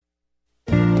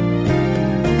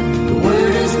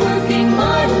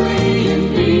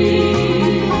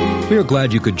We are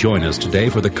glad you could join us today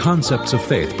for the Concepts of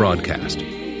Faith broadcast.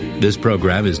 This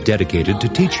program is dedicated to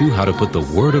teach you how to put the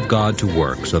Word of God to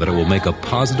work so that it will make a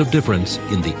positive difference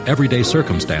in the everyday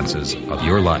circumstances of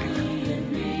your life.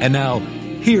 And now,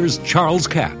 here's Charles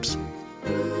Capps.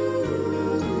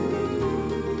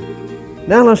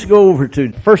 Now let's go over to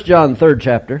 1 John 3rd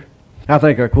chapter. I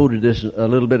think I quoted this a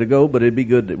little bit ago, but it'd be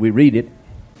good that we read it.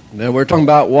 Now we're talking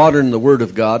about watering the Word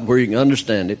of God where you can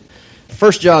understand it.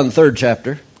 1 John 3rd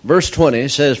chapter, verse 20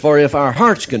 says, "For if our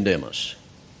hearts condemn us,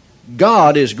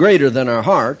 God is greater than our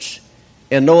hearts,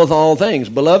 and knoweth all things.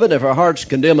 Beloved, if our hearts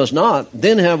condemn us not,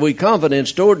 then have we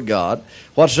confidence toward God.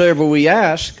 Whatsoever we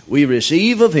ask, we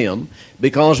receive of Him,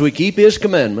 because we keep His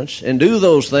commandments, and do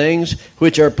those things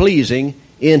which are pleasing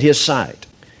in His sight."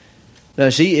 Now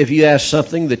see, if you ask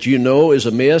something that you know is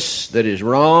amiss, that is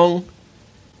wrong,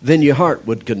 then your heart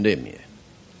would condemn you.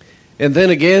 And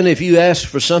then again, if you ask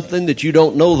for something that you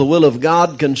don't know the will of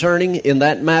God concerning in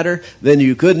that matter, then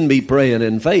you couldn't be praying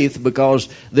in faith, because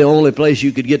the only place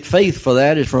you could get faith for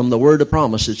that is from the word of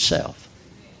promise itself.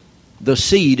 The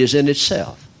seed is in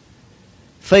itself.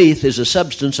 Faith is a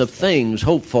substance of things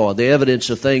hoped for, the evidence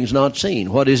of things not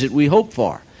seen. What is it we hope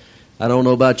for? I don't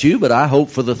know about you, but I hope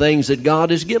for the things that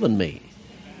God has given me.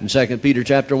 In 2 Peter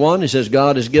chapter 1, he says,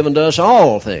 God has given to us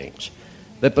all things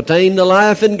that pertain to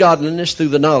life and godliness through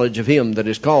the knowledge of Him that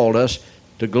has called us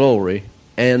to glory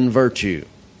and virtue.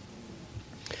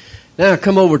 Now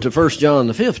come over to 1 John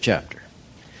the 5th chapter,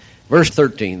 verse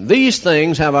 13. "These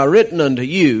things have I written unto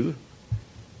you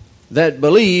that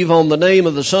believe on the name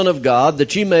of the Son of God,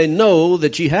 that ye may know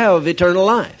that ye have eternal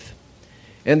life,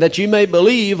 and that ye may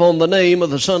believe on the name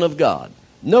of the Son of God."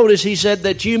 Notice he said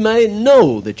that you may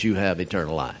know that you have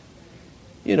eternal life.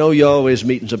 You know, you always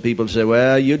meeting some people say,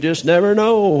 well, you just never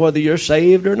know whether you're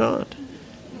saved or not.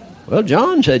 Well,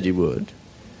 John said you would.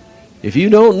 If you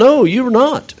don't know, you're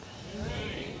not.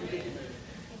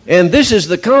 And this is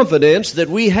the confidence that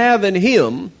we have in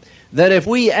Him, that if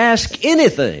we ask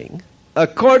anything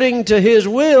according to His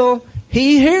will,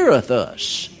 He heareth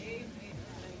us.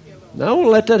 Now,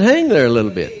 we'll let that hang there a little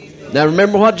bit. Now,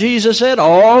 remember what Jesus said?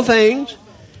 All things,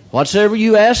 whatsoever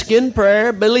you ask in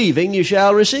prayer, believing, you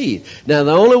shall receive. Now,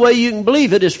 the only way you can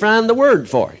believe it is find the word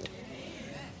for it.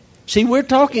 See, we're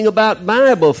talking about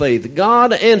Bible faith,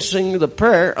 God answering the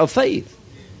prayer of faith.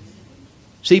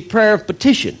 See, prayer of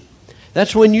petition.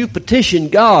 That's when you petition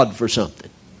God for something.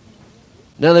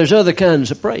 Now, there's other kinds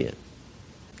of praying.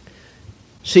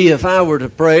 See, if I were to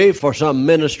pray for some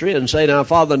ministry and say, now,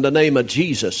 Father, in the name of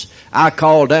Jesus, I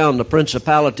call down the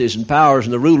principalities and powers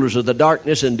and the rulers of the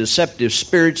darkness and deceptive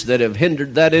spirits that have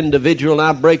hindered that individual, and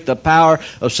I break the power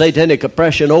of satanic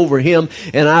oppression over him,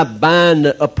 and I bind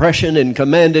oppression and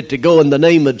command it to go in the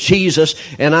name of Jesus,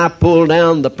 and I pull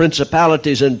down the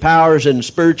principalities and powers and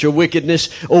spiritual wickedness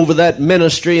over that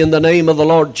ministry in the name of the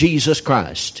Lord Jesus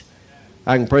Christ.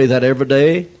 I can pray that every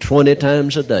day, 20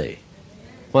 times a day.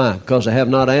 Why? Because I have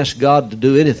not asked God to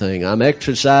do anything. I'm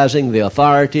exercising the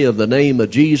authority of the name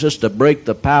of Jesus to break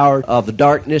the power of the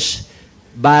darkness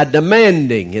by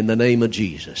demanding in the name of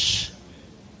Jesus.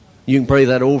 You can pray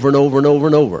that over and over and over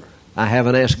and over. I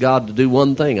haven't asked God to do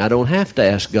one thing. I don't have to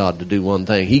ask God to do one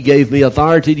thing. He gave me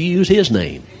authority to use His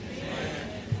name.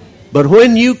 But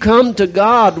when you come to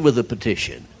God with a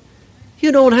petition,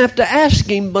 you don't have to ask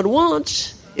Him but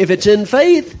once. If it's in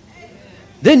faith,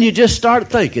 then you just start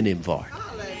thanking Him for it.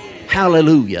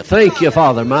 Hallelujah. Thank you,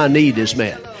 Father, my need is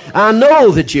met. I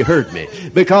know that you heard me,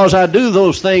 because I do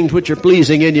those things which are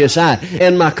pleasing in your sight,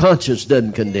 and my conscience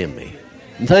doesn't condemn me.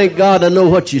 And thank God I know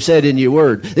what you said in your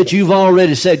word, that you've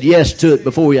already said yes to it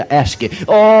before you ask it.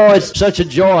 Oh, it's such a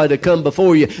joy to come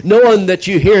before you, knowing that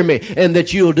you hear me and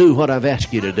that you'll do what I've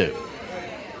asked you to do.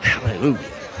 Hallelujah.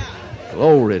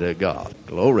 Glory to God.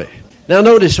 Glory. Now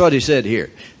notice what he said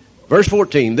here. Verse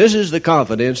 14, "This is the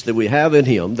confidence that we have in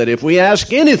Him, that if we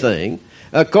ask anything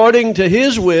according to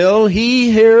His will,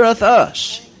 He heareth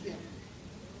us."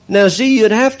 Now see,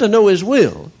 you'd have to know His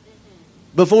will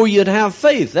before you'd have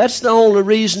faith. That's the only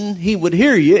reason He would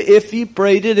hear you, if you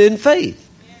prayed it in faith.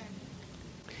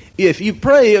 If you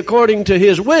pray according to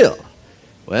His will.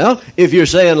 Well, if you're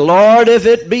saying, Lord, if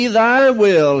it be Thy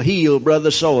will, heal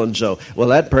brother so-and-so. Well,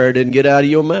 that prayer didn't get out of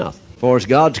your mouth. As far as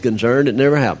God's concerned, it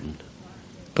never happened.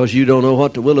 Because you don't know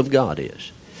what the will of God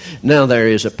is. Now there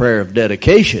is a prayer of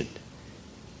dedication.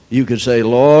 You could say,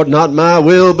 Lord, not my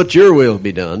will, but your will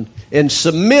be done. And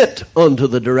submit unto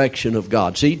the direction of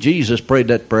God. See, Jesus prayed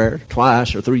that prayer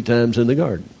twice or 3 times in the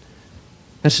garden.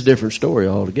 That's a different story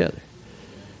altogether.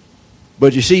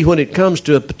 But you see, when it comes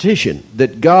to a petition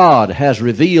that God has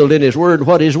revealed in His Word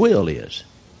what His will is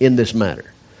in this matter,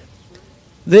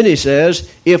 Then he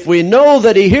says, if we know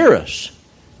that he hear us,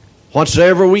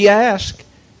 whatsoever we ask,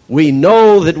 we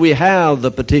know that we have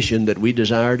the petition that we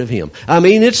desired of him. I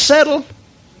mean, it's settled.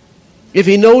 If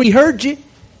you know he heard you.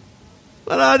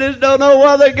 But I just don't know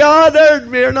whether God heard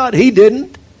me or not. He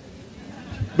didn't.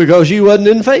 Because you wasn't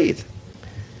in faith.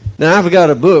 Now, I've got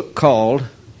a book called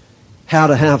How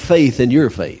to Have Faith in Your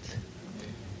Faith.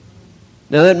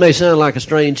 Now, that may sound like a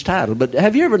strange title, but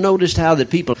have you ever noticed how that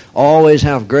people always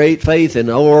have great faith in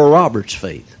Oral Roberts'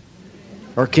 faith?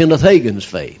 Or Kenneth Hagin's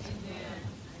faith?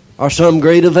 Or some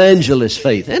great evangelist's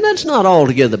faith? And that's not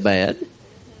altogether bad.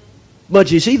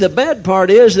 But you see, the bad part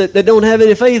is that they don't have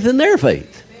any faith in their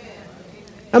faith.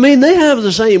 I mean, they have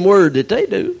the same word that they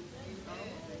do.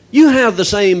 You have the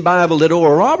same Bible that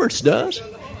Oral Roberts does.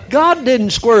 God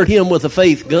didn't squirt him with a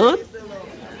faith gun.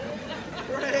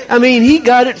 I mean, he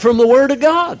got it from the Word of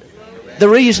God. The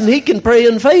reason he can pray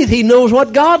in faith, he knows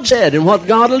what God said and what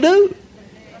God will do.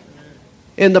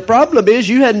 And the problem is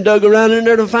you hadn't dug around in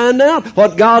there to find out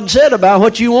what God said about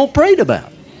what you won't prayed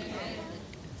about.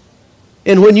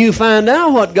 And when you find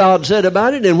out what God said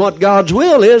about it and what God's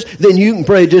will is, then you can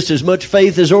pray just as much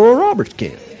faith as Oral Roberts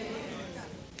can.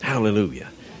 Hallelujah.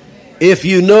 If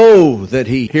you know that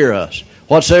he hear us,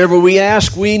 whatsoever we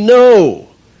ask, we know.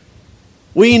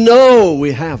 We know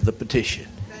we have the petition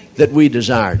that we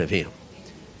desired of him.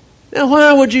 Now,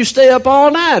 why would you stay up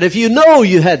all night if you know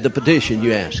you had the petition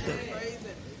you asked him?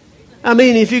 I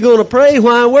mean, if you're going to pray,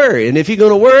 why worry? And if you're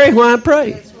going to worry, why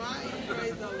pray?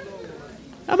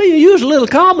 I mean, use a little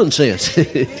common sense.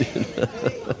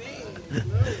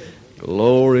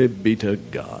 Glory be to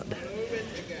God.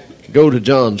 Go to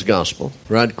John's Gospel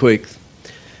right quick.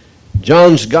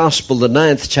 John's Gospel, the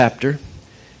 9th chapter.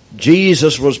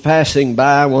 Jesus was passing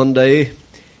by one day,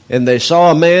 and they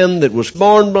saw a man that was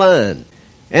born blind.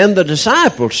 And the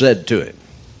disciples said to him,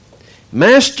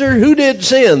 Master, who did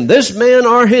sin, this man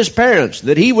or his parents,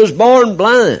 that he was born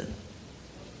blind?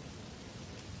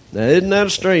 Now, isn't that a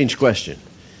strange question?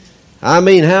 I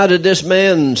mean, how did this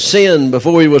man sin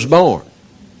before he was born?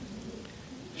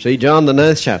 See, John, the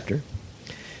 9th chapter.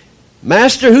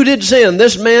 Master, who did sin,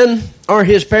 this man or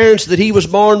his parents, that he was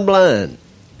born blind?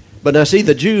 But now, see,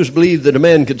 the Jews believed that a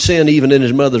man could sin even in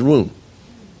his mother's womb.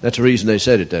 That's the reason they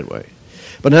said it that way.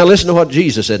 But now listen to what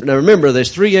Jesus said. Now remember,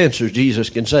 there's three answers Jesus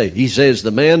can say. He says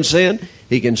the man sinned,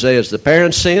 he can say it's the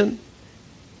parents' sin,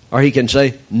 or he can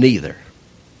say neither.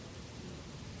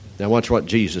 Now watch what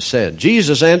Jesus said.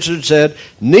 Jesus answered, said,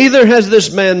 neither has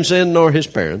this man sinned nor his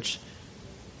parents.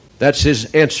 That's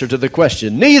his answer to the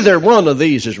question. Neither one of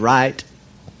these is right.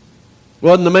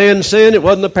 Wasn't the man's sin, it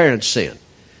wasn't the parents' sin.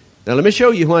 Now let me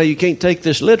show you why you can't take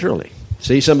this literally.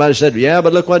 See, somebody said, yeah,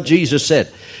 but look what Jesus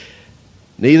said.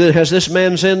 Neither has this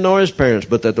man sinned nor his parents,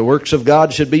 but that the works of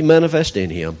God should be manifest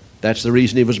in him. That's the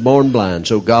reason he was born blind,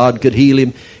 so God could heal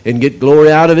him and get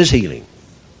glory out of his healing.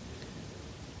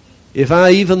 If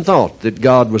I even thought that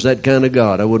God was that kind of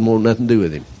God, I wouldn't want nothing to do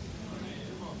with him.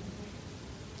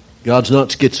 God's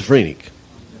not schizophrenic.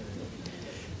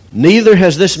 Neither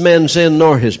has this man sinned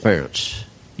nor his parents.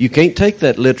 You can't take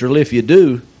that literally. If you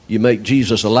do, you make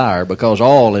Jesus a liar, because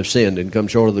all have sinned and come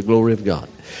short of the glory of God.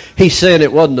 He said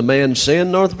it wasn't the man's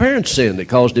sin nor the parents' sin that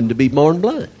caused him to be born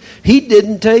blind. He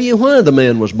didn't tell you why the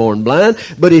man was born blind,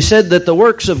 but he said that the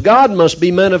works of God must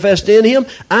be manifest in him.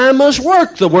 I must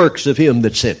work the works of him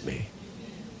that sent me.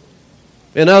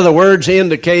 In other words,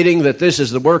 indicating that this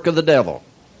is the work of the devil.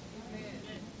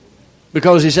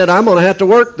 Because he said, I'm going to have to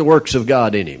work the works of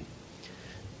God in him.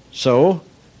 So,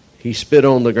 he spit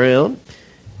on the ground,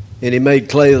 and he made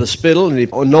clay of the spittle, and he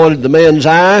anointed the man's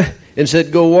eye, and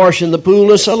said, go wash in the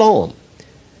pool of Siloam.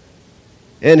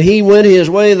 And he went his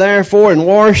way therefore and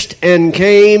washed and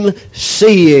came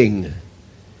seeing.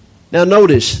 Now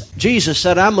notice, Jesus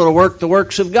said, I'm going to work the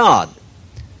works of God.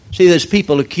 See, there's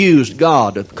people accused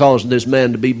God of causing this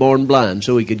man to be born blind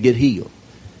so he could get healed.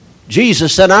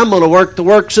 Jesus said, I'm going to work the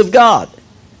works of God.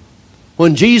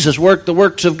 When Jesus worked the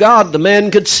works of God, the man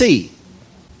could see.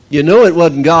 You know it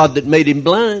wasn't God that made him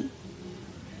blind,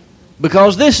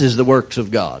 because this is the works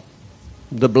of God.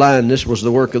 The blindness was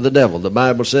the work of the devil. The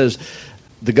Bible says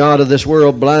the God of this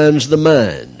world blinds the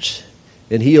minds,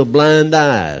 and he'll blind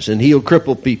eyes, and he'll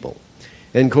cripple people.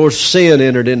 And of course sin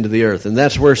entered into the earth, and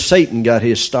that's where Satan got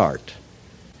his start.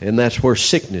 And that's where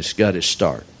sickness got its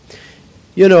start.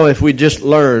 You know, if we just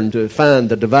learn to find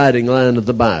the dividing line of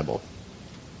the Bible,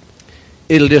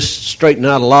 it'll just straighten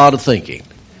out a lot of thinking.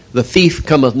 The thief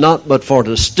cometh not but for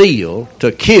to steal,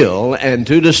 to kill, and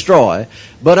to destroy.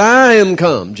 But I am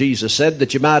come, Jesus said,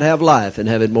 that you might have life and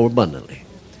have it more abundantly.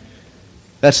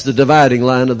 That's the dividing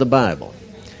line of the Bible.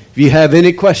 If you have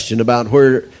any question about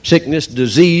where sickness,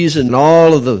 disease, and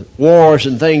all of the wars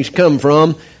and things come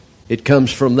from, it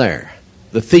comes from there.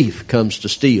 The thief comes to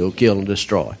steal, kill, and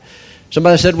destroy.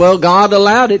 Somebody said, well, God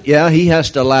allowed it. Yeah, He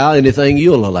has to allow anything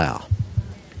you'll allow.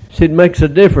 See, it makes a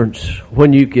difference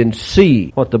when you can see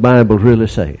what the Bible's really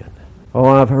saying. Oh,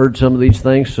 I've heard some of these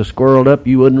things so squirreled up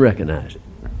you wouldn't recognize it.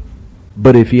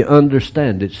 But if you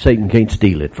understand it, Satan can't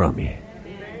steal it from you.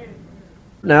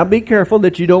 Now, be careful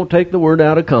that you don't take the word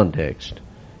out of context.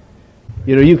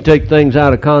 You know, you can take things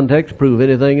out of context, prove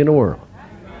anything in the world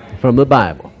from the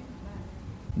Bible.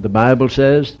 The Bible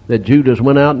says that Judas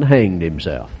went out and hanged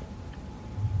himself.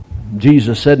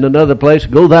 Jesus said in another place,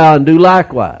 go thou and do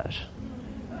likewise.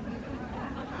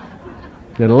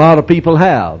 And a lot of people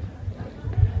have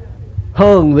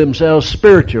hung themselves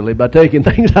spiritually by taking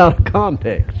things out of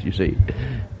context, you see.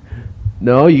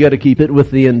 No, you got to keep it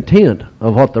with the intent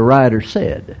of what the writer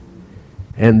said.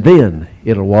 And then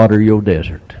it'll water your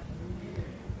desert.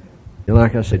 And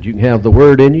like I said, you can have the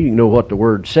Word in you. You can know what the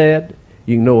Word said.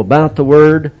 You can know about the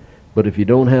Word. But if you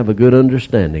don't have a good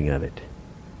understanding of it,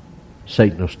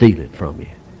 Satan will steal it from you.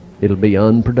 It'll be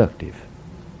unproductive.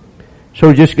 So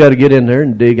you just got to get in there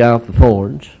and dig out the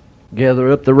thorns,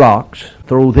 gather up the rocks,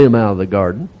 throw them out of the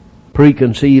garden,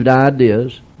 preconceived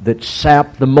ideas that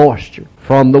sap the moisture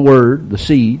from the Word, the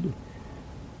seed,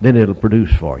 then it'll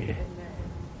produce for you.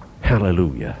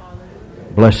 Hallelujah.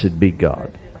 Blessed be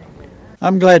God.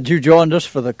 I'm glad you joined us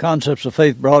for the Concepts of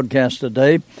Faith broadcast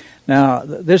today. Now,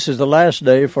 this is the last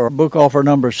day for book offer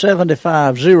number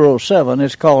 7507.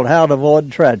 It's called How to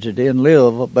Avoid Tragedy and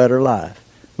Live a Better Life.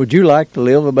 Would you like to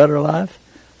live a better life?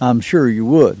 I'm sure you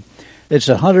would. It's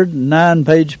a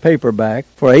 109-page paperback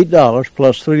for $8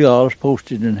 plus $3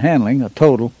 postage and handling, a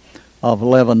total of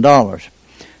 $11.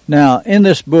 Now, in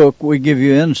this book, we give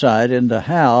you insight into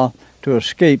how to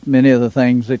escape many of the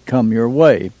things that come your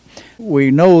way.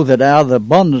 We know that out of the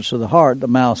abundance of the heart, the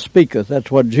mouth speaketh. That's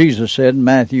what Jesus said in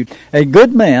Matthew. A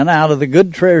good man, out of the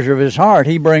good treasure of his heart,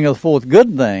 he bringeth forth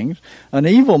good things. An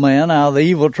evil man, out of the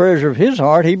evil treasure of his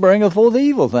heart, he bringeth forth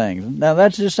evil things. Now,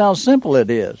 that's just how simple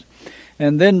it is.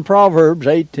 And then Proverbs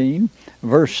 18,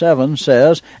 verse 7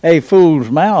 says, a fool's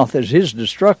mouth is his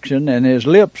destruction, and his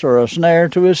lips are a snare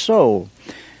to his soul.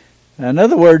 In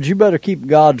other words, you better keep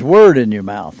God's word in your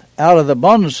mouth. Out of the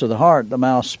abundance of the heart, the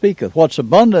mouth speaketh. What's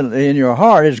abundantly in your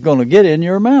heart is going to get in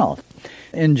your mouth.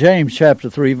 In James chapter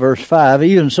 3, verse 5,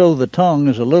 even so the tongue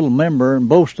is a little member and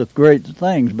boasteth great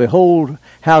things. Behold,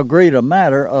 how great a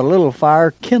matter a little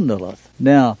fire kindleth.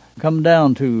 Now, come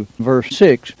down to verse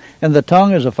 6. And the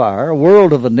tongue is a fire, a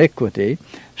world of iniquity.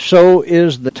 So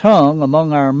is the tongue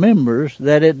among our members,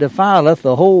 that it defileth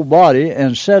the whole body,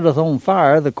 and setteth on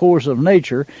fire the course of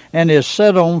nature, and is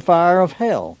set on fire of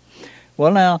hell.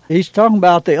 Well, now, he's talking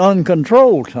about the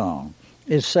uncontrolled tongue.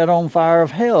 Is set on fire of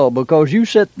hell, because you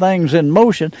set things in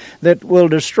motion that will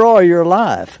destroy your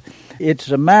life.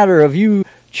 It's a matter of you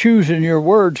choosing your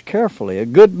words carefully. A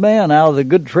good man out of the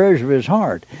good treasure of his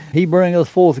heart, he bringeth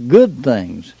forth good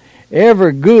things.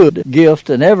 Every good gift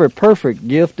and every perfect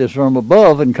gift is from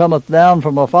above and cometh down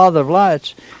from a Father of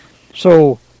lights.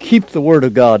 So keep the Word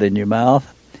of God in your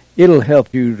mouth. It'll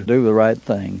help you to do the right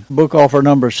thing. Book offer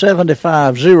number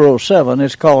 7507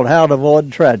 is called How to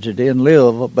Avoid Tragedy and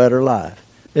Live a Better Life.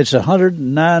 It's a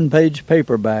 109-page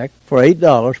paperback for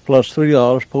 $8 plus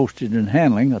 $3 postage and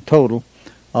handling, a total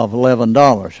of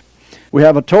 $11. We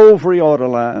have a toll-free order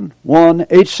line,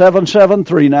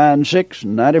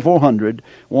 1-877-396-9400,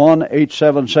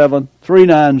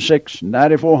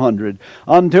 1-877-396-9400.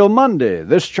 Until Monday,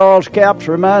 this Charles Capps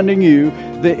reminding you,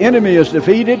 the enemy is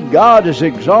defeated, God is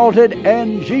exalted,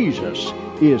 and Jesus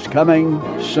is coming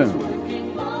soon.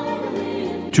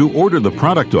 To order the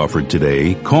product offered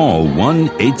today, call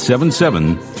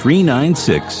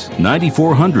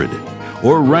 1-877-396-9400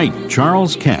 or write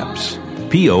Charles Capps,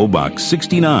 P.O. Box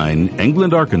 69,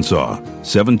 England, Arkansas,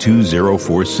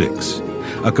 72046.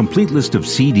 A complete list of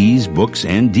CDs, books,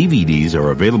 and DVDs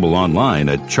are available online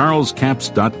at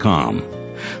charlescapps.com.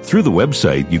 Through the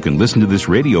website, you can listen to this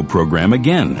radio program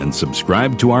again and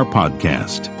subscribe to our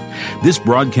podcast. This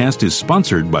broadcast is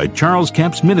sponsored by Charles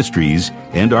Capps Ministries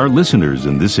and our listeners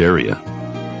in this area.